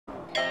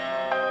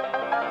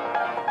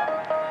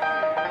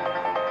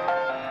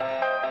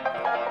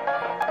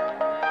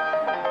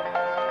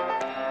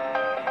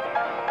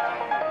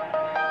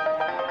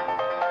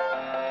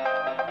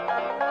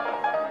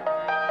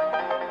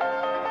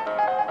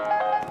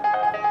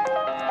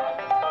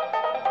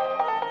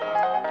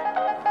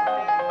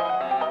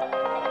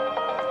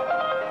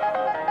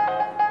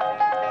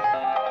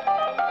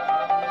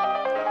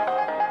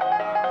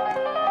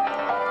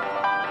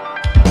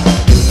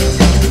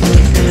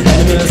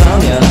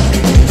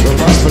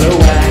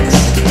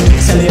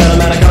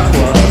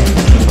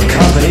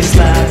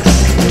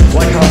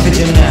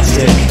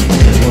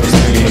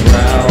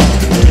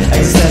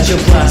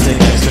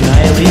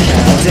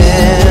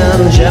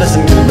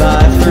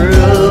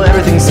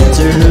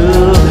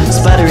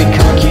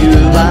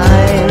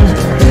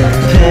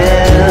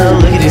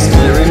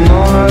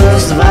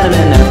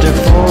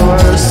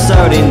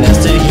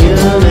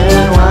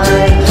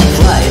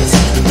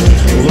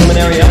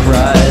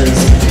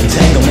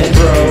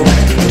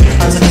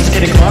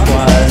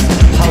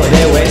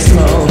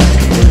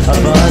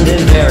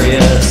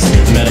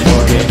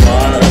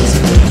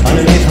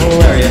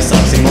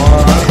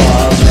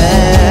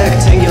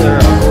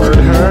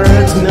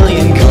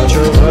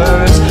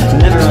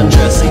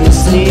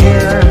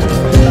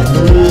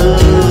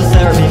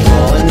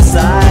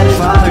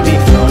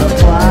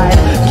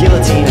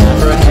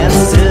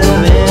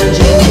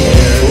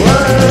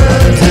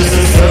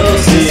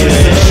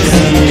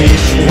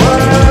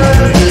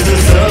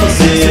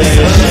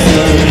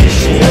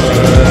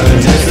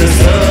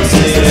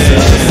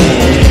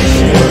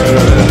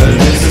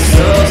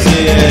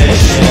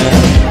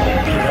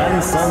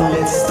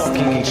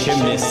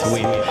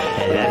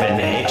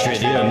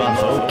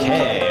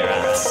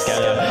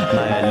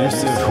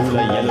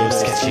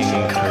sketching,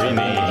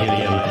 creamy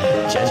helium,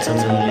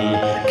 gentlemanly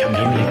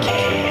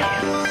communique.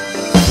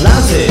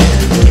 Lousy,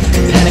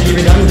 panicky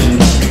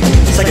redundant,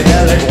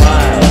 psychedelic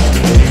wild,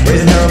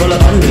 raising terrible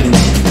abundant,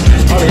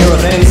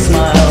 polyurethane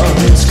smile,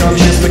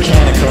 scrumptious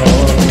mechanical,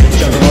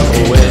 jungle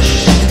local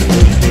wish,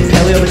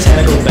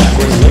 paleo-botanical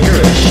backwards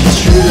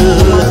licorice,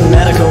 truth,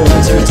 medical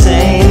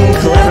entertain,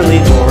 cleverly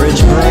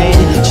porridge brain,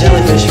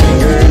 jellyfish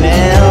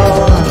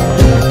fingernail,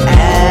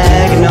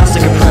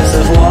 agnostic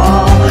oppressive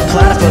wall,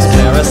 platypus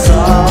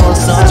parasol,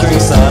 sauntering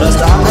sawdust,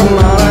 opera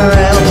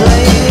monorail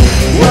plane,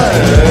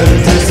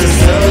 word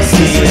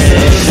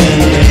disassociation,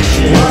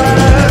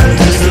 word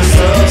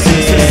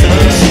disassociation,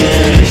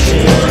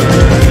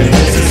 word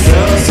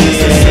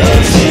disassociation,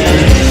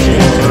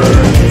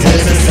 word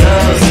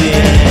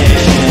disassociation.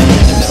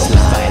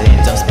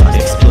 Violent dust bug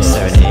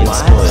explosive,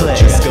 play,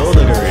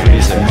 skullduggery,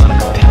 producer,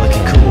 monocle,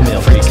 pelican, cool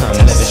meal, free time,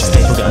 television,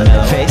 staple gun,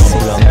 face,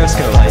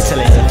 periscope,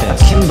 isolated,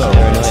 kimbo,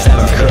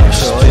 seven crush,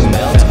 soy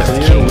melt,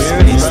 clear,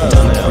 weird,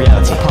 domino,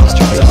 reality,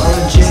 apostrophe,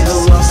 RJ,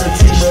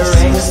 velocity,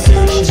 meringue,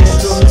 student,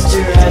 gentle,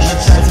 Mr.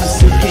 Advertisement,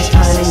 suitcase,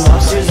 pining,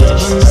 lobsters of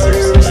a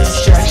murderous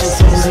distraction,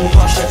 souls and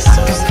posture,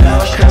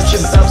 acapella, crouch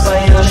about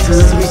bionic,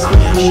 we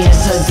quickly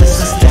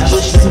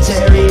anti-disestablished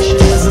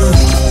utilitarianism.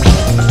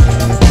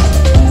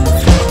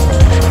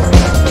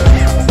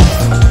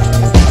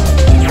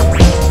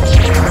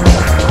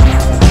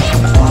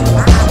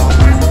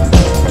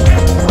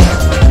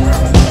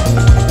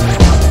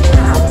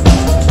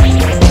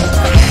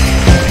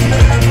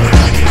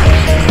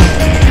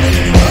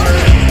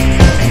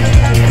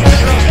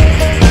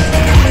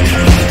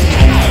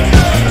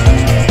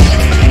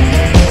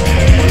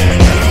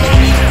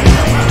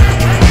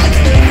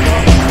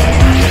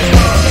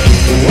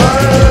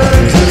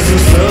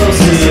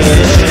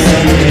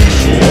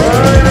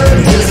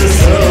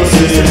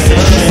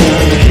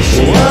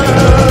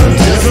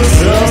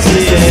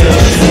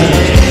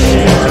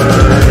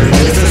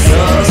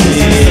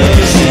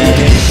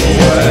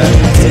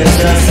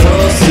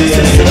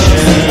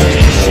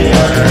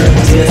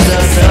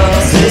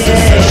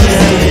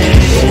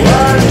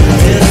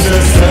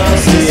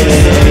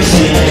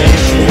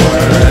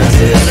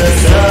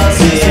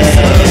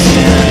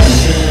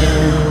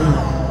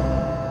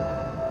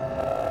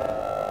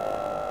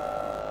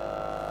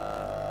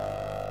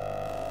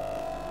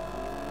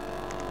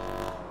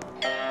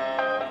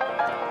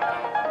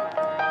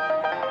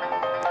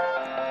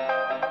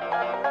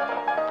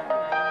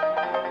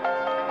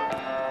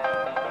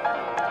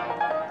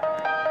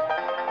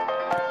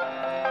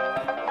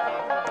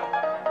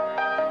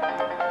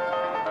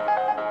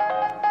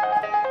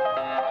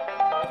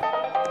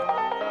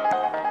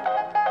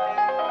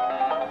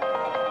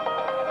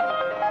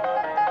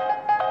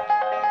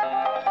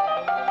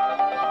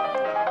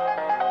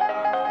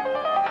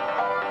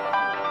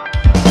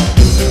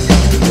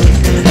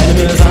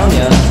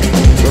 Lasagna,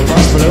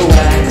 robust blue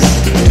wax,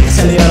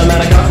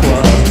 semi-automatic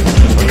aqua,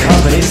 or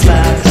company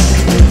slacks,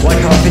 white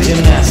coffee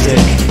gymnastic,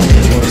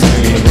 more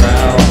screaming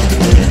brow,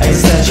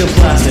 existential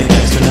plastic,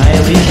 extra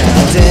nightly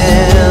cow,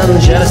 damn,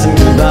 jettison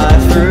goodbye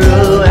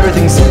through,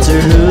 everything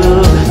center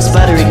who,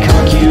 spidery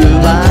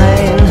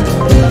concubine,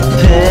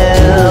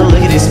 pill,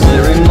 lickety split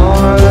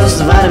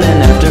remorse,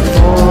 vitamin after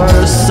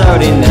force,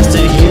 sardine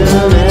nested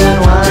human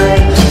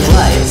wine,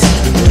 flight,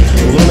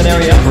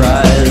 luminary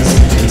uprise,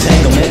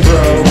 entanglement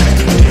broke,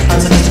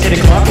 unsophisticated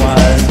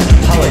clockwise,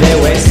 holiday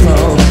away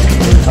smoke,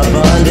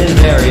 abundant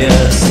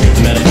various,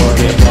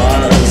 metaphorically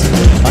applause,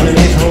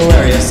 underneath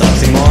hilarious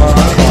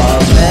oxymoron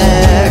clause,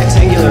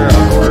 rectangular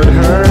awkward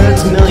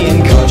hurts,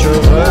 million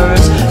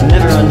controverts,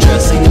 never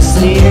undressing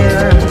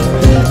sneer,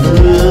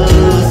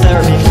 blue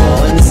therapy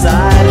fall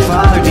inside,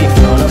 father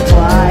dethrone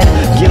applied,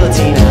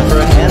 guillotine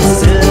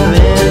apprehensive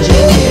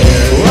engineer,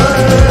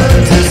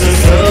 word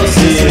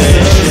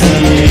disassociation.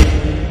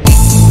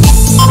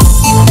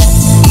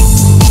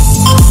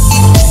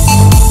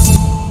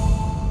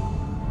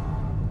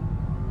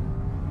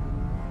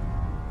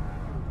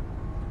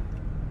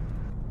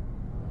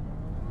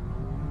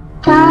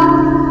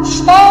 Don't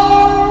stay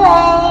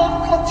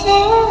awake for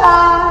too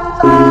long.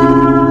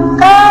 Don't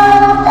go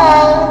to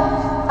bed.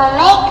 I'll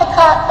make a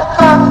cup of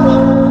coffee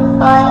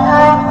for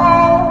your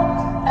head.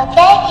 I'll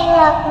get you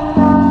up and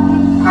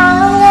going.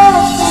 I'm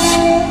gonna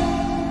sleep.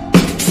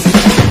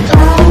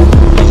 Don't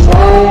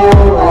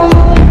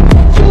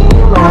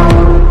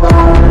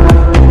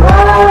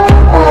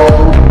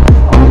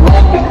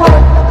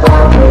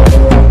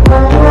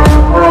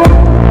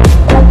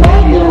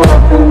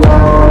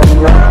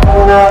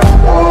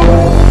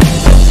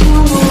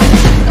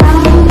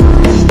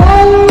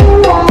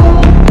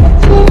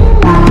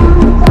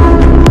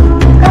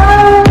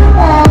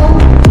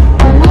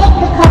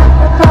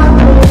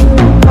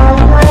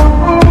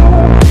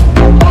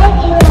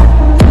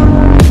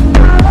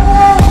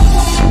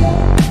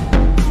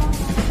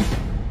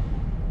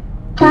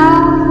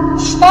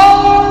stay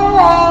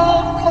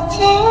awake for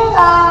too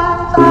long.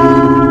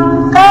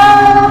 Don't go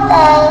to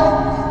bed.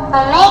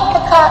 I'll make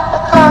a cup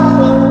of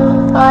coffee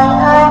for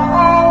your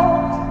head.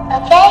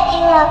 I'll get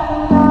you up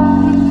and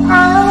going.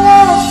 I'm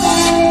gonna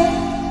sleep.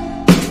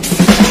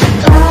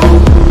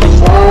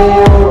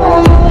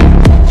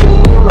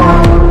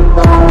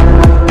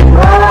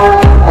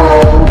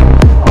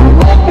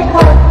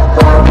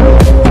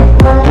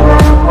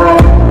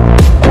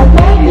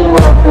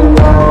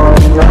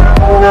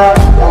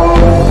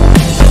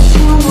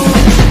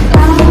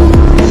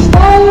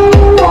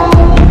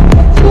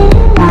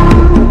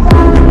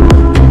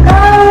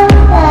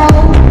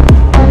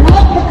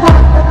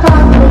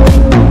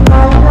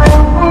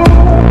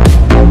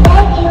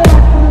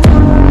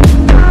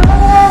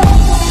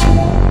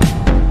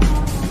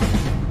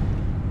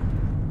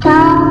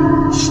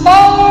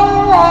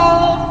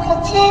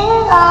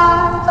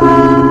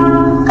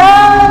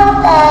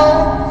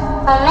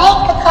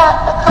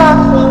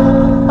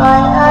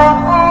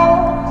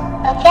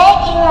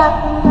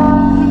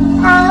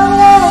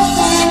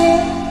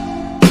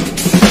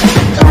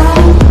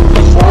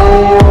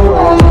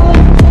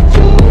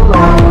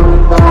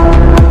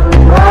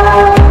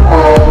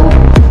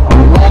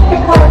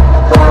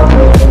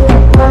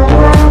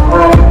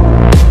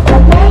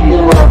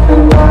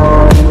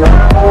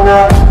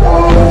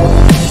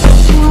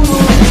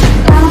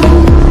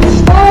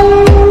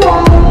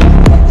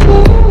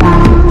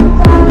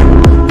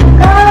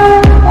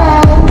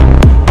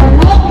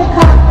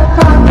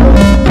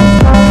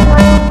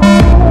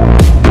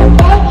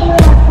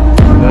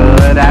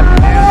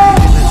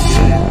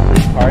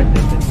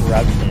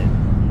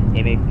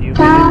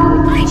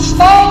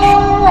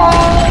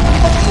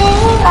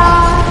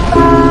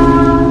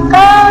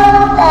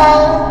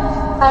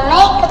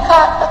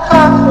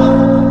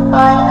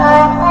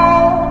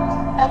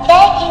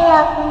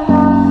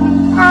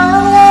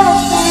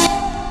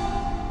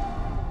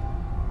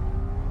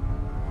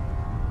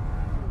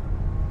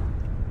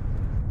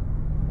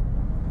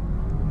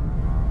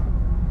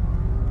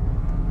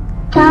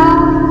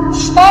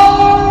 stay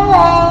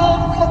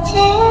awake for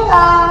too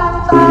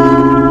long.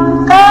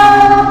 Don't go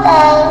to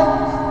bed.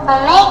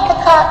 I'll make a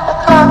cup of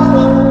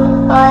coffee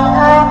for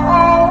your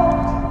head.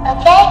 I'll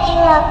get you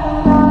up and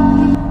going.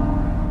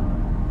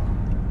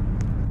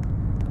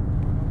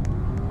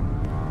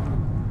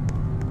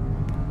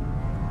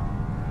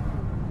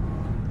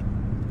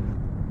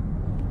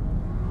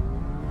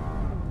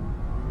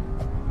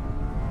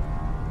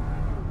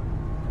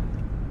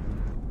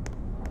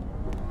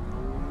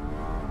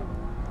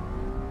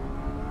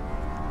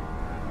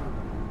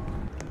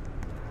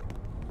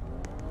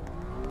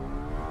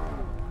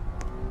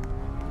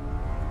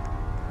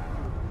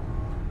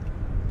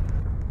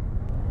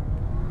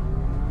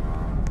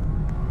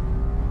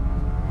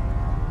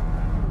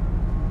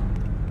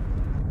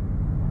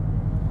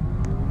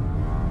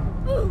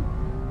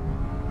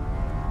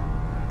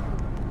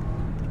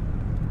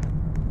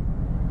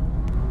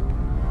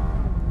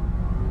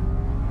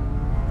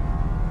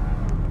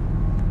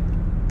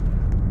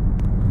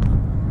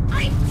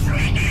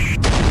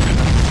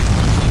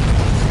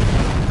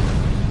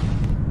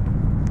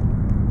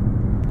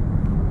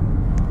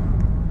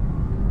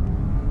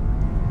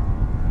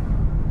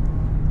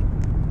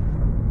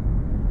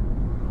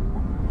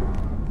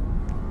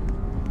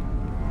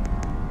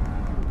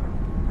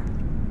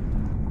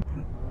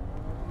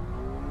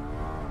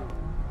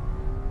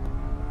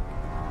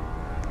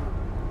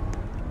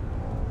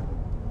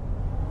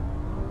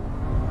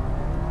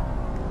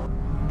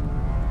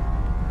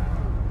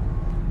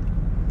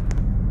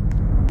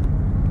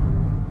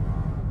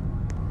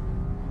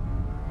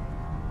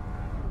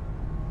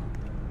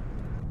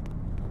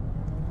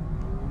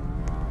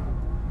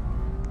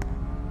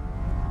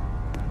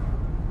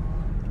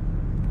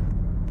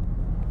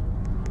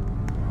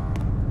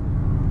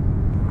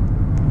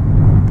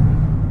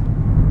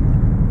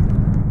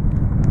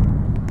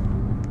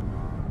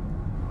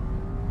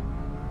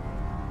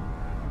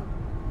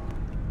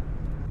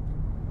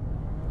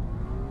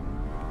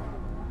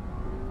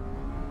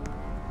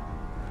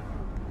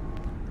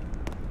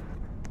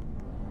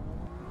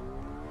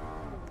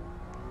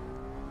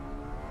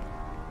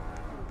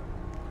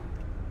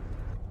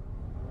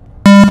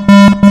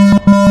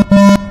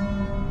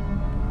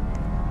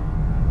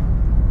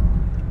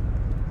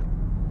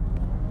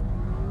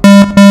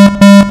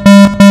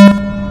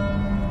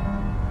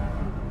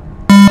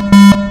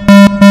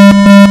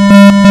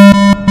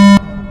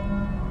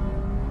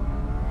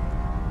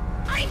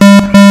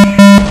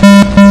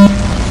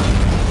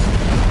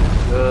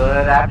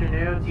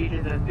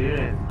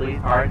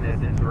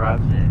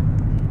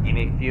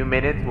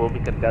 We'll be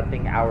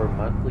conducting our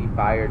monthly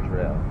fire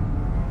drill.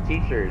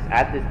 Teachers,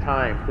 at this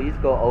time, please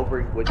go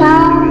over with the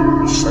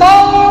students the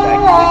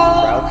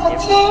evacuation route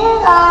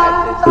information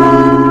at this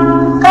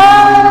time.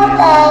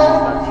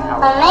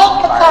 I'll make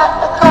a cup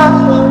of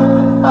coffee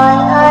for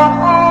your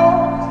head.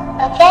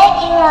 I'll get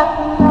you up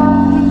and going.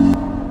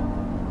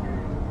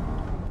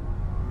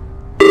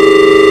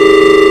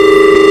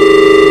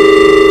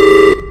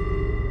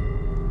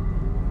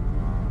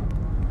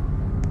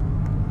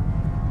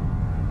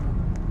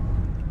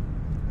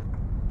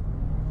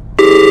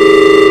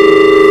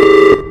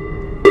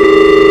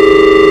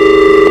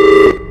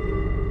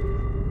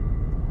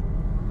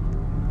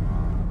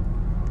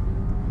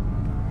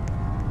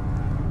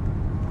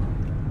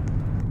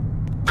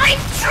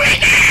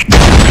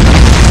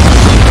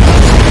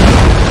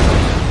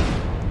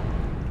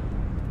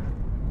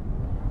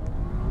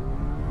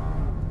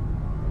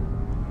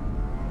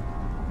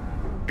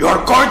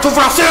 You're going to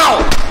Brazil!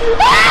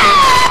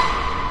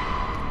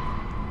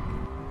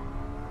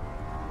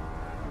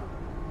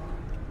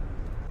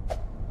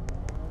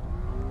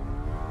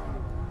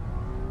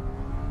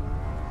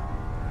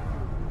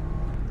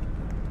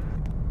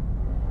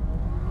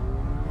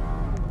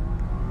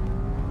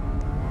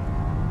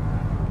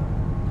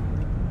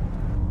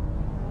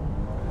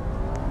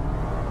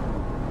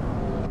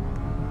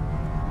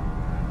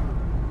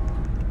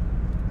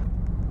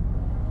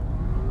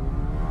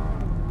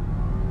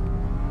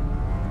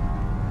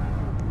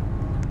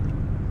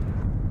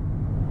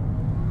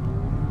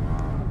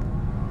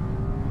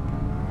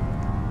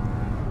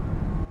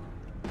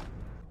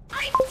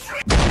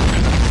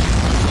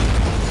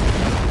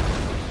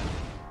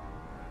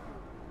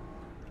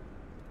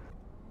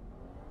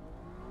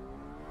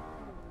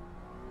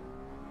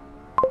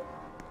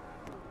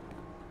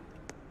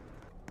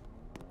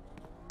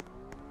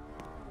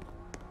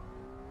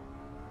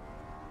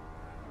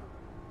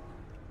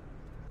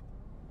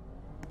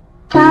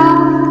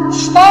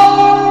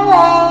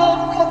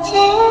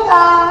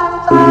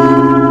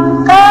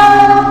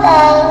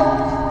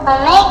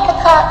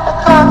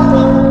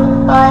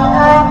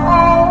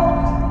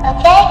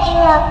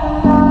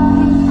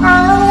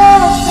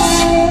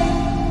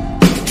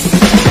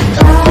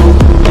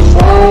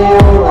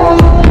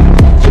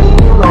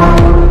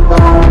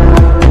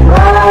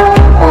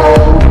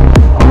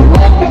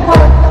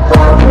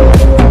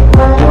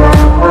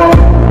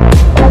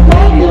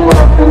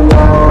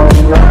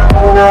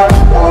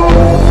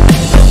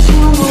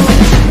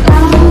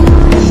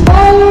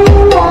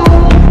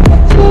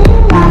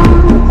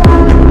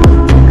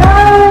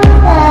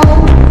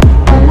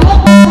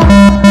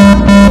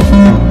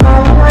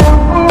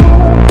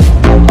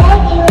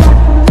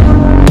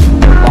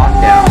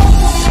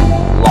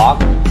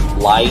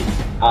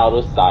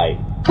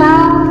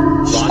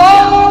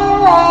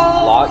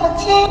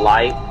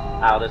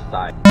 out of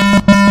sight.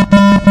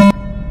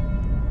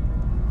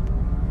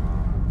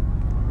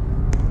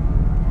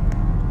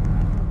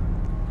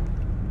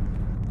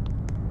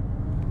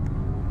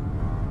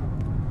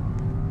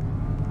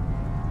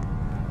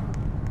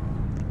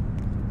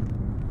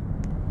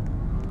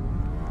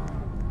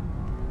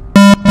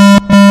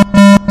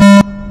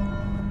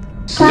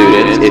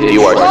 Students, if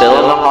you are still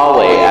in the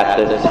hallway at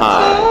this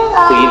time,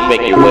 please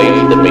make your way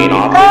to the main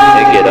office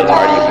and get a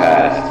party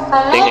pass.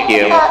 Thank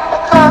you.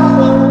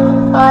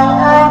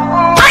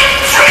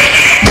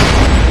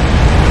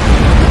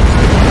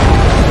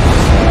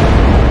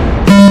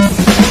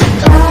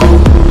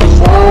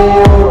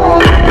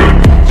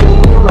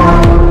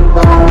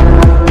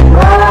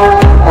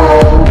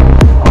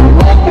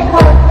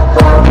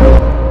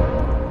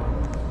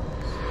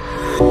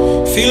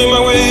 Feeling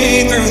my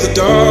way through the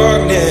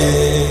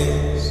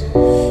darkness,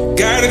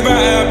 guided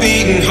by a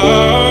beating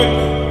heart.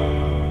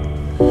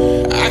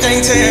 I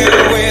can't tell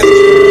where the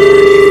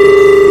journey,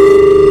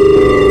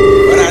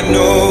 but I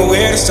know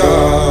where to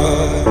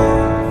start.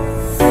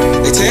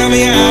 They tell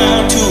me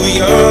I'm too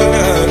young to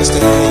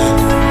understand.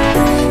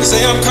 They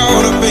say I'm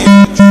caught up in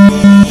a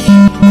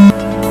dream.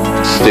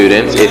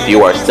 Students, if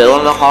you are still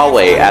in the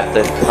hallway at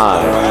this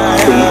time,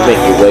 please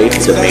make your way to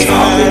the main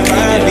office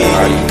and get a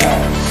party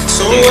pass.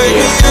 So wake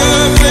me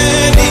up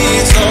when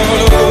it's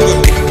all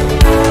over,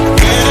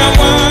 when I'm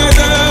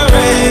wiser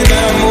and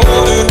I'm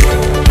older.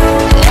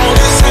 All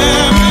this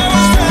time I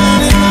was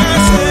finding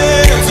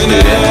myself.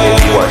 Students,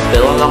 if you are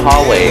still in the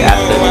hallway at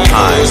this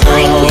time, please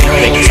make your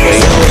way to the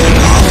main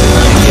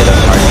office and get a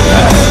party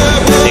pass.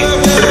 Thank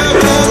you.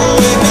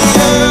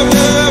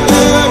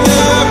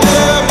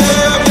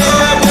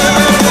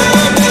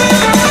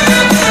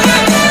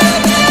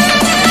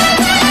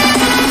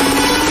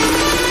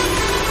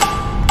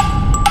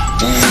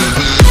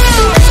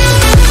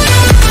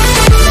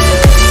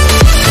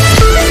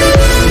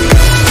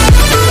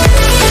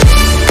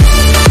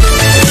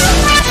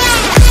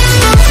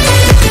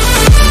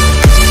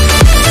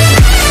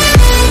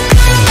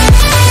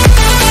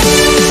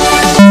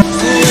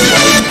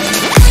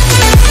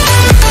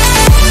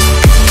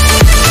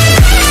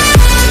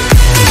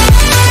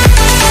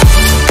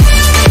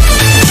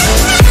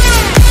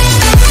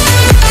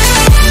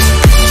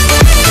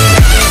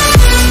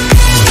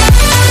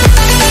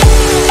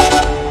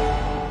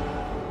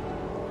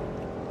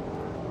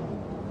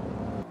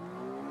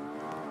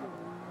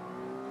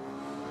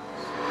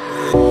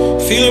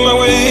 Feeling my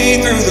way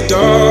through the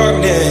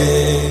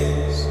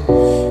darkness,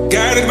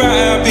 guided by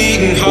a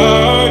beating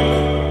heart.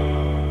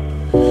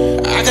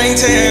 I can't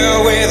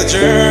tell where the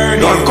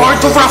journey. You're going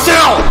to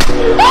Brazil!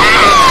 I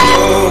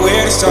know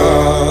where to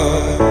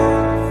start.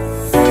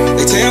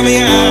 They tell me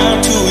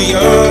I'm too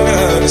young to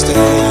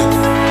understand.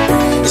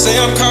 They say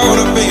I'm caught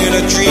up in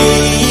a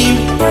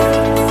dream.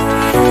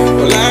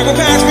 Well, life will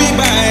pass me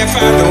by if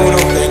I don't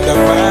open up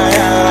my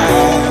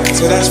eyes.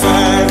 So that's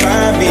fine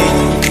by me.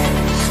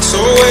 So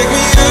wake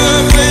me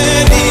up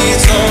when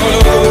it's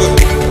all over,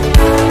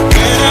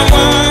 when I'm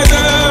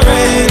wiser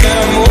and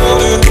I'm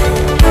older.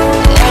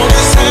 All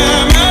this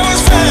time I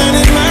was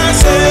finding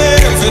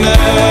myself and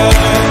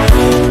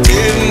I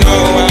didn't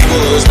know I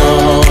was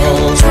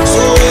lost.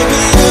 So wake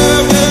me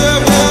up,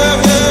 up,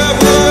 up,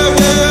 up, up,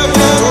 up, up.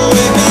 So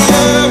wake me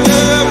up,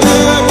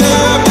 up,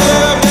 up,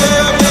 up,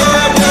 up,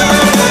 up, up,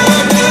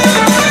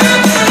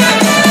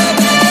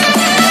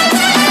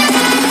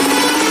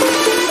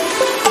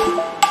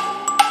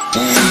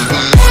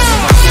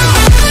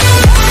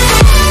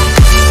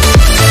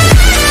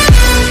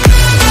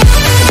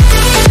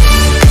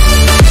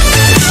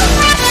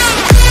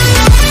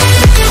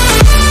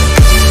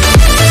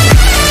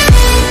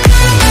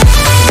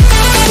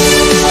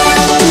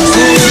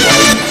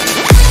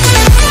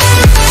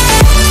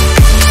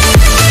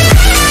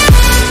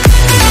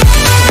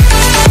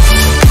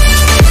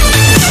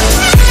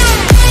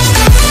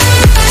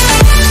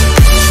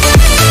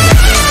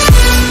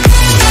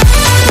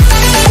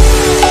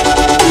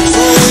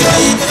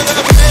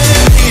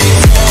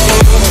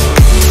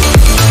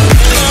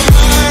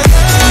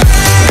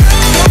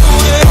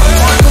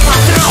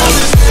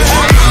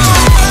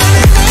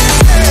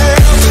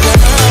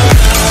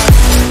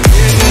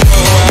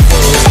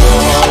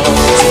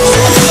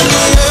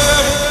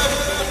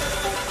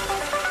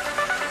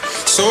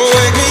 So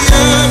wake me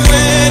up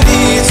when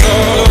it's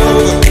all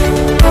over,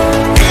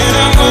 when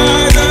I'm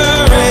wiser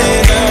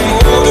and I'm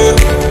older.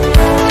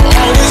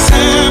 All this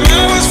time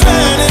I was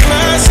finding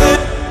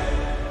myself,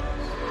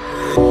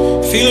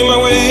 feeling my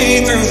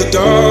way through the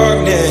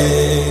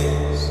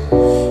darkness,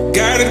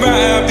 guided by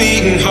a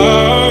beating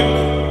heart.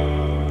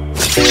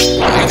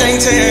 I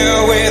can't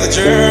tell where the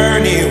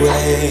journey will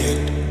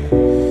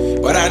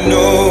end, but I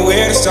know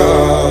where to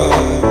start.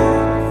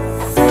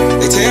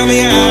 They tell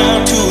me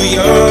I'm too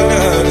young to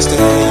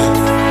understand.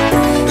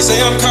 They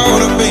say I'm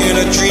caught up in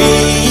a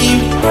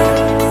dream.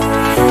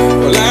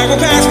 Well, life will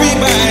pass me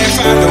by if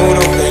I don't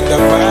open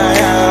up my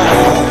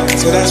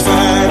eyes. So that's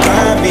fine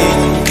by me.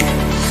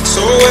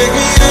 So wake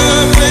me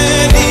up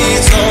when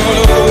it's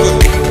all over,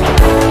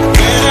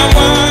 when I'm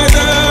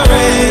wiser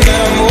and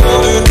I'm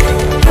older.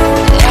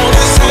 All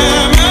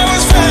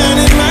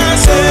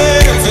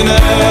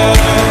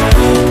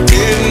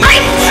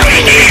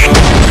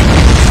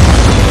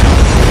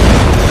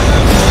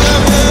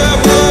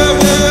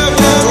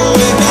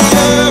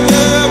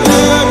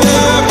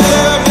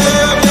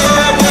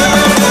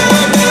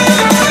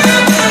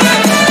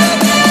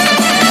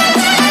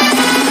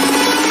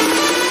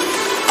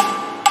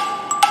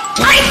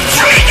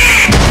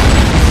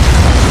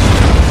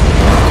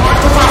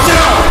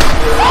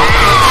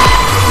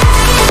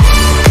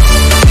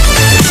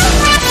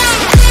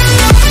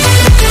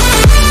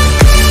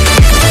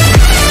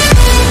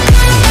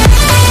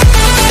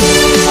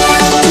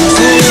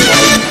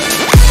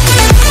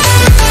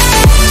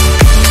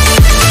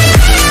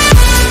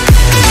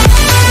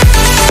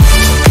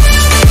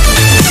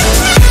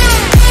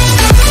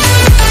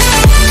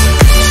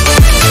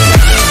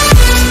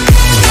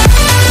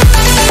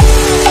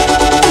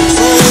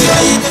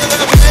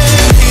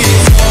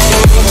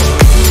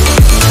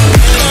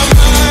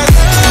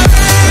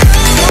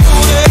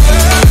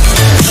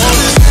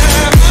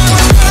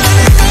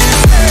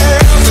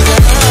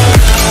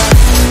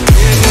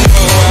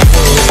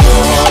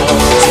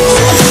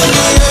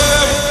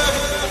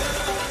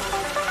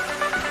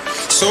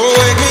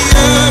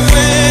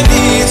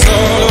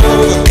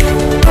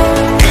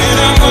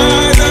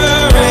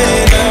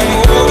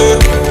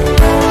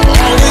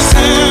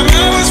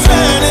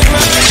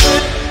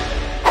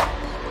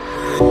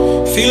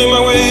feeling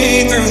my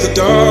way through the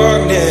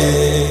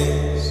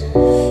darkness,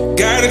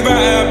 guided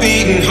by a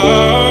beating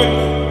heart.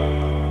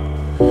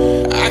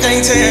 I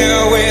can't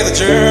tell where the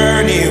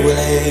journey will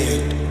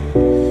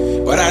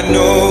end, but I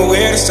know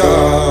where to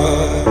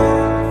start.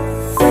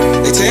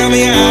 They tell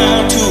me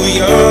I'm too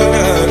young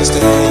to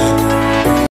understand.